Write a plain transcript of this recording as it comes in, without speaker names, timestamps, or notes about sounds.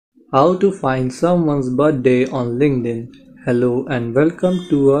How to find someone's birthday on LinkedIn. Hello and welcome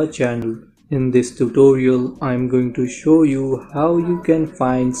to our channel. In this tutorial, I'm going to show you how you can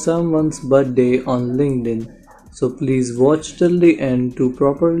find someone's birthday on LinkedIn. So please watch till the end to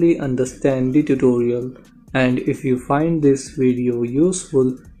properly understand the tutorial. And if you find this video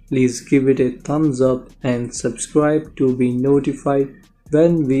useful, please give it a thumbs up and subscribe to be notified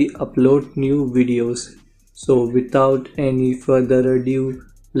when we upload new videos. So without any further ado,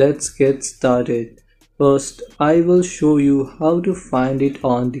 let's get started. First, I will show you how to find it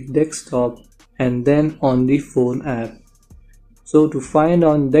on the desktop and then on the phone app. So to find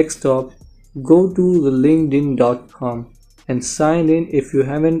on desktop, go to the linkedin.com and sign in if you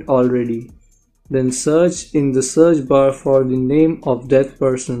haven't already. Then search in the search bar for the name of that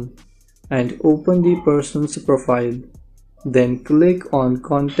person and open the person's profile. Then click on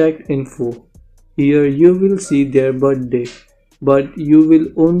contact info. Here you will see their birthday, but you will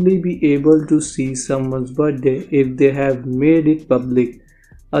only be able to see someone's birthday if they have made it public.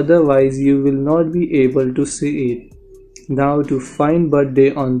 Otherwise, you will not be able to see it. Now to find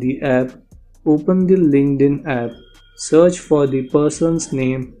birthday on the app, open the LinkedIn app, search for the person's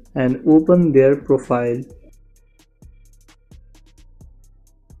name and open their profile.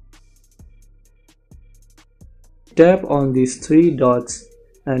 Tap on these three dots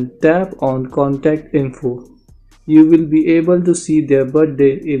and tap on contact info. You will be able to see their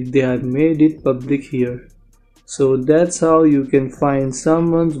birthday if they have made it public here. So that's how you can find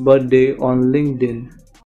someone's birthday on LinkedIn.